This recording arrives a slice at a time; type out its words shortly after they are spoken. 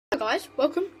guys,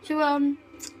 welcome to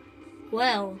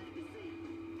well,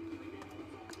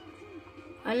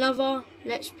 another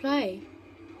Let's Play.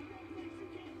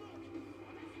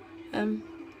 So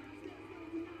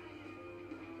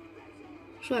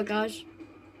guys,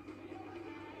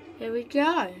 here we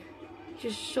go.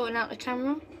 Just sorting out the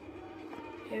camera.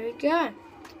 Here we go.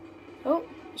 Oh,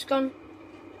 it's gone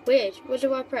weird. What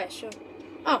do I press?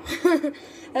 Oh,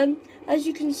 as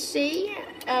you can see, you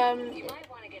might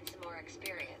want to get some more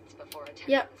experience before attempting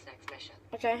this next mission.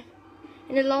 Okay.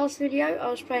 In the last video, I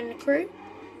was playing the crew,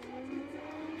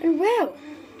 and well,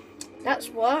 that's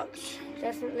worked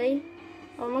definitely.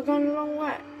 Oh, am I going the wrong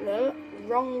way? Look,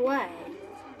 wrong way.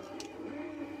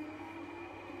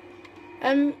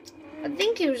 I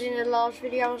think it was in the last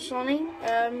video, Sonny.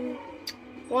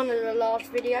 One of the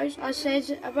last videos, I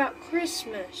said about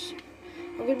Christmas.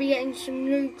 I'm going to be getting some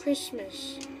new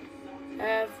Christmas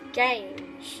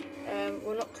games.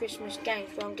 Well, not Christmas games,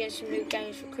 but I'm getting some new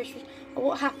games for Christmas. Oh,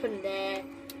 what happened there?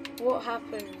 What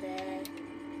happened there?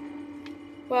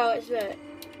 Well, it's look.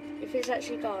 If it's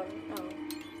actually gone. Oh,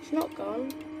 it's not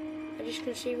gone. I just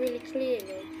can see really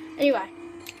clearly. Anyway,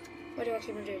 why do I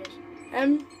keep on doing this?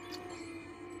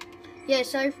 Yeah,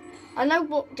 so I know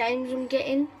what games I'm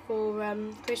getting for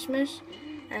Christmas,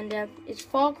 and it's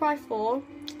Far Cry 4,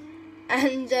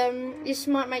 and this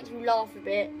might make you laugh a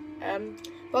bit,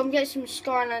 but I'm getting some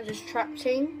Skylanders Trap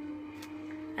Team,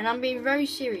 and I'm being very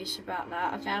serious about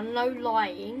that. Okay, I'm no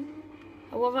lying.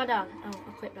 Oh, what have I done? Oh,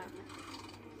 I quit that.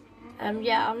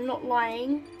 Yeah, I'm not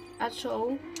lying at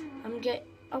all.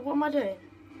 Oh, what am I doing?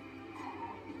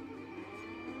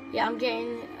 Yeah, I'm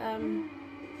getting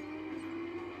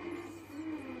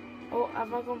oh,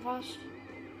 have I gone past?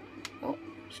 Oh,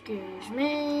 excuse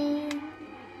me.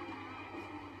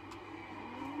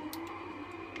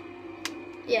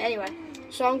 Yeah, anyway.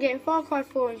 So I'm getting Far Cry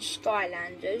 4 and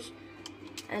Skylanders.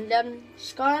 And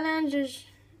Skylanders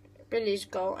Billy's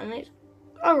got, and it's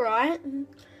alright.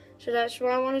 So that's why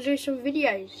I want to do some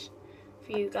videos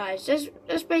for you guys.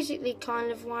 That's basically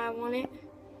kind of why I want it.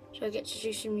 So I get to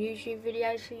do some YouTube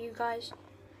videos for you guys.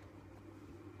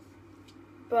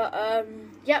 But,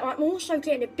 yeah, I'm also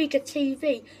getting a bigger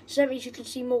TV, so that means you can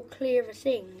see more clearer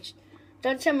things.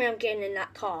 Don't tell me I'm getting in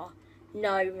that car.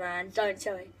 No, man, don't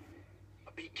tell me.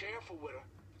 Be careful with her.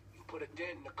 You put a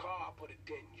dent in the car, I'll put a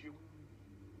dent in you.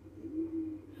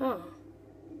 Oh,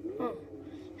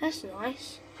 that's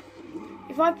nice.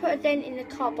 If I put a dent in the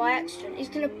car by accident, it's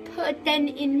going to put a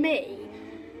dent in me.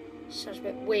 Sounds a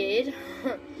bit weird.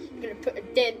 I'm going to put a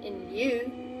dent in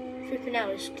you. Flipping out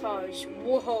this car is,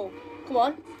 whoa. Come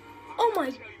on. Oh my. I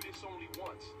tell you this only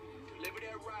once. Deliver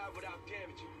that ride without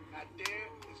damaging. Out there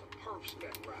is a perf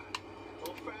spec ride. A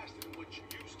little faster than what you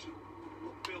used to.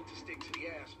 We're built to stick to the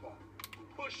asphalt.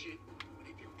 Push it, but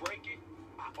if you break it,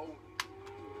 I own you.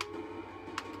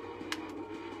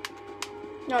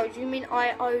 No, do you mean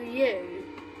I owe you?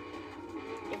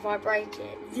 If I break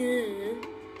it? Yeah.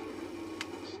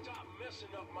 Stop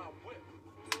messing up my whip.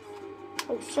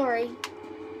 Oh, sorry.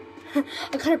 I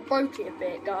kind of broke it a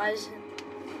bit, guys.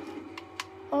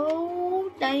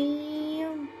 Oh,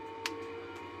 damn.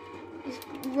 This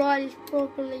ride is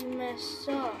probably messed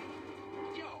up.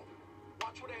 Yo,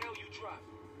 watch what the hell you drive.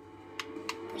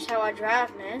 That's how I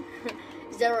drive, man.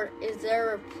 Is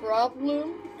there a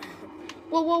problem?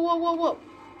 Whoa, whoa, whoa, whoa, whoa.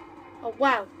 Oh,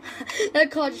 wow. That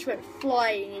car just went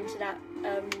flying into that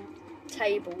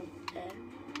table there.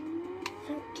 I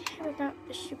don't care about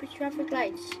the stupid traffic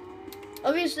lights.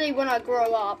 Obviously, when I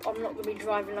grow up, I'm not going to be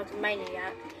driving like a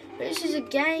maniac. But this is a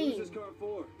game. Who's this car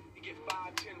for? You get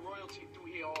 5-10 royalty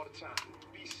through here all the time.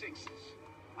 B6s.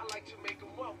 I like to make them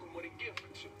welcome with a gift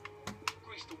or two.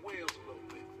 Grease the wheels a little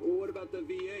bit. Well, what about the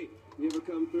V8? You ever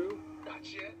come through? Not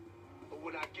yet. But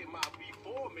when I get my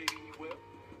V4, maybe he will.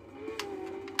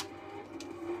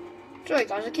 Sorry,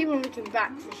 guys. I keep on looking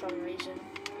back for some reason.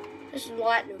 Just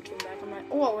like looking back. I'm like,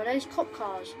 oh, are those cop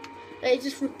cars? It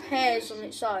just repairs on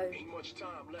its own. Ain't much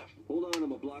time left. Hold on,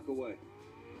 I'm a block away.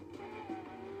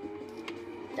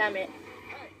 Damn it.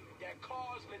 Hey, that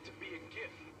car's meant to be a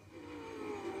gift.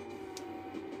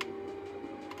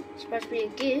 It's supposed to be a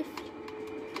gift.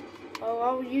 Oh,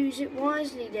 I'll use it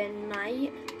wisely then,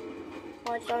 mate.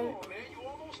 I Come don't. on, man, you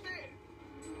almost there.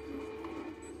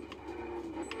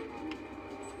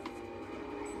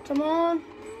 Come on.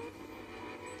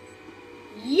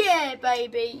 Yeah,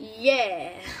 baby.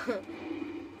 Yeah.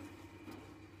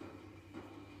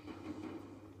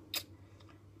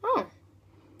 Oh.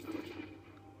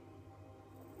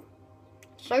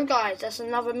 So, guys, that's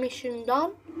another mission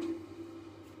done.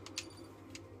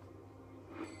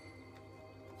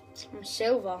 Some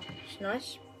silver. It's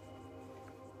nice.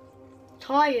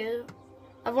 Tire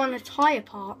I've won a tyre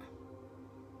part.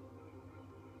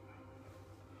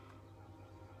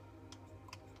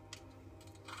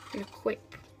 And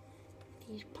equip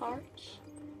these parts.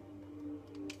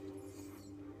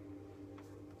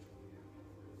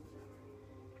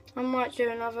 I might do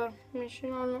another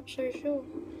mission, I'm not so sure.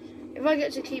 If I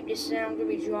get to keep this there, I'm going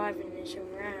to be driving this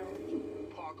around.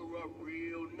 Park her up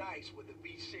real nice where the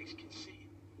V6 can see it.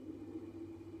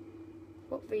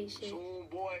 What V6? Soon,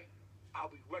 boy, I'll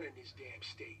be running this damn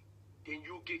state. Then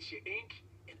you'll get your ink,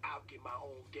 and I'll get my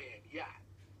own damn yacht.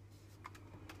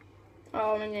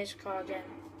 Oh, I'm in this car again.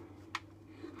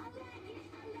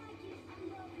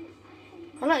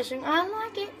 I like singing, I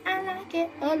like it,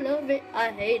 I love it, I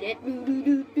hate it, do do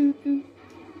do do do.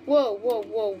 Whoa, whoa,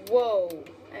 whoa, whoa.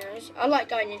 I like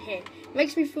going in here. It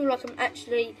makes me feel like I'm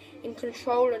actually in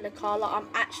control of the car, like I'm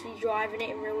actually driving it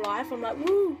in real life. I'm like,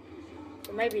 woo!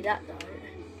 Or maybe that don't.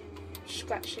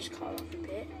 Scratch this car up a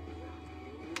bit.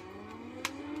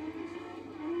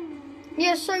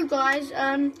 Yeah, so guys,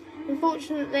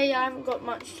 unfortunately I haven't got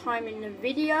much time in the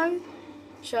video,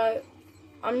 so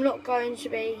I'm not going to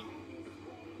be...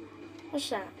 What's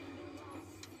that?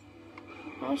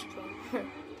 That's cool.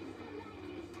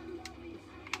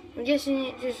 I'm guessing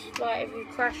it just, like, if you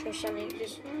crash or something, it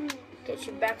just gets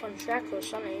you back on track or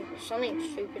something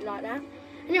stupid like that.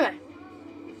 Anyway,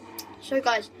 so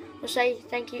guys, I'll say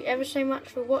thank you ever so much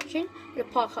for watching. I'm going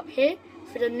to park up here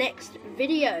for the next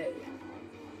video.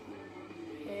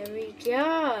 There we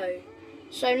go.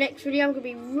 So next video I'm going to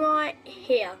be right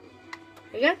here.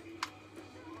 There we go.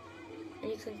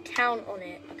 And you can count on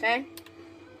it, okay?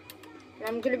 And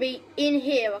I'm going to be in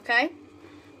here, okay?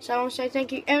 So I want to say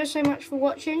thank you ever so much for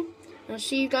watching. And I'll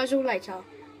see you guys all later.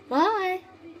 Bye!